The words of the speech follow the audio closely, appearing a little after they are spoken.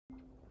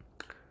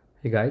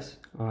Hey guys,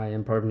 I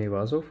am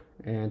Parv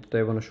and today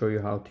I want to show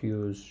you how to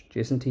use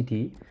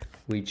jsontt,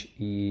 which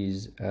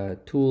is a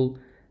tool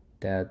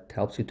that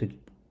helps you to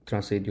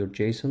translate your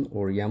JSON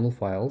or YAML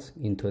files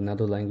into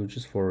another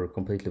languages for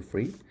completely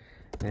free.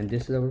 And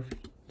this is our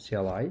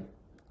CLI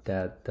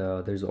that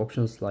there's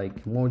options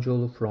like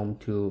module, from,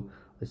 to.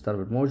 Let's start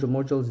with module.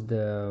 Module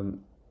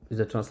is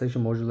the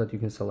translation module that you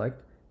can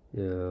select.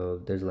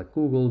 There's like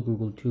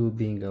Google to,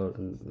 Bing,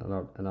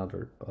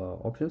 another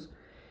options.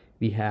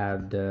 We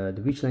have the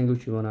which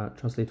language you want to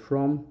translate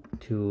from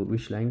to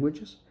which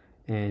languages,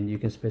 and you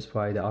can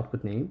specify the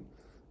output name,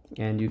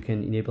 and you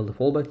can enable the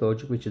fallback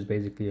logic, which is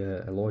basically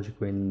a logic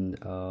when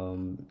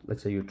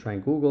let's say you're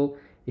trying Google.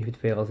 If it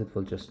fails, it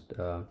will just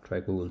try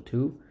Google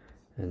 2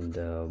 and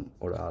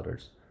or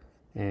others.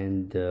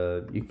 And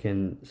you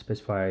can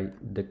specify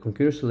the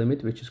concurrency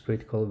limit, which is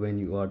critical when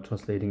you are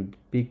translating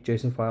big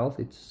JSON files.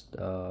 It's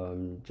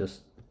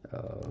just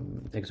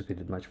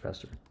executed much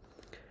faster.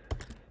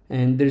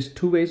 And there's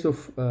two ways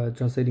of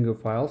translating your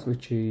files,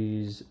 which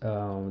is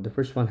the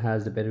first one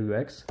has the better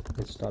UX.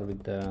 Let's start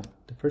with the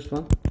first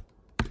one.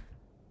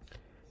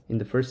 In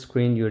the first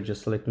screen, you're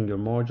just selecting your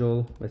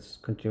module. Let's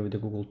continue with the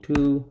Google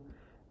 2.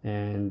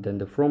 And then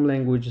the from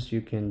languages,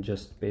 you can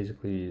just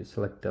basically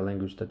select the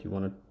language that you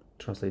want to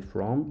translate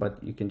from, but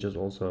you can just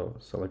also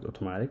select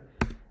automatic,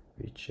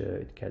 which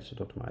it catches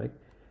automatic.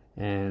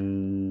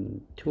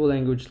 And to a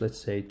language, let's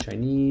say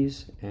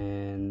Chinese,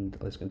 and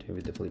let's continue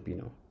with the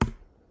Filipino.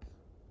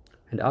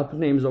 And the output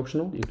name is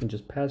optional, you can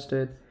just paste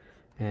it.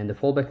 And the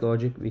fallback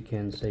logic, we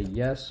can say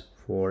yes,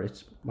 for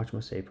it's much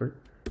more safer.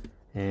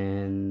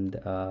 And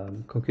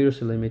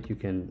concurrency limit, you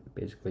can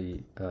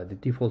basically the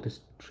default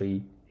is 3,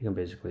 you can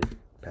basically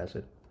pass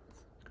it.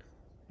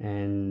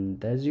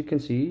 And as you can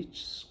see,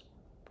 it's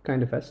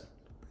kind of fast.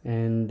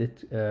 And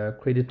it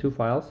created 2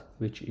 files,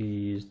 which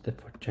is the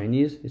for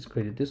Chinese it's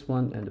created this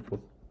one, and for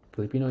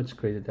Filipino it's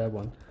created that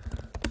one.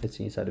 Let's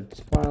see inside of these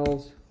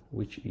files,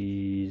 which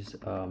is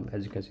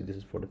as you can see, this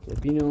is for the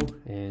Filipino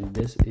and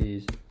this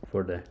is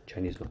for the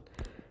Chinese one.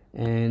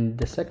 And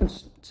the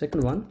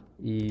second one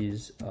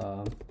is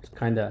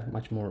kind of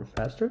much more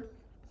faster.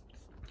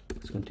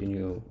 Let's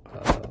continue.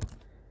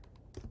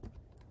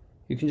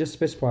 You can just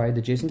specify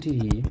the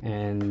JSONtt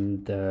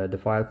and the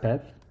file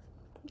path,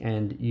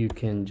 and you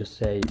can just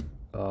say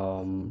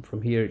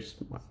from here, it's,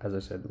 as I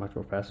said, much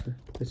more faster.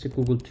 Let's say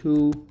Google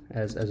 2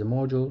 as a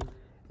module,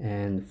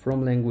 and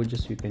from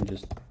languages you can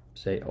just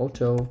say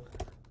auto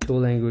to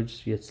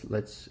language. Yes,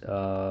 let's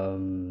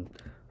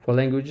for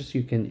languages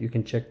you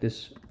can check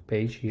this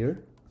page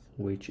here,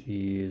 which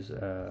is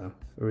a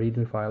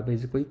readme file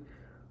basically.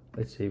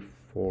 Let's say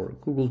for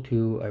Google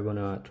 2 I want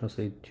to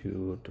translate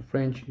to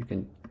French, you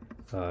can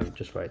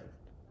just write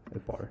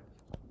FR,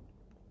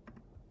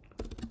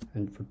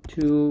 and for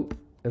 2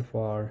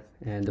 FR.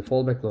 And the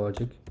fallback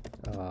logic,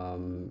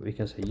 we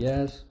can say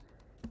yes.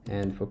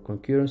 And for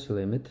concurrency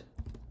limit,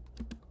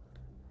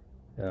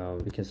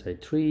 we can say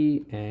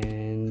 3,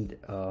 and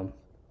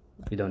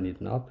we don't need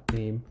an output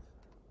name,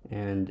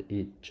 and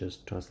it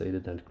just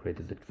translated and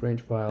created the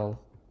French file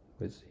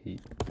with C.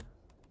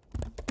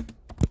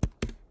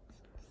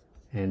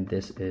 And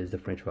this is the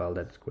French file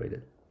that's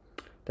created.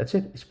 That's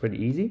it. It's pretty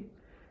easy,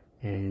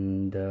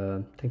 and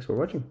thanks for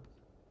watching.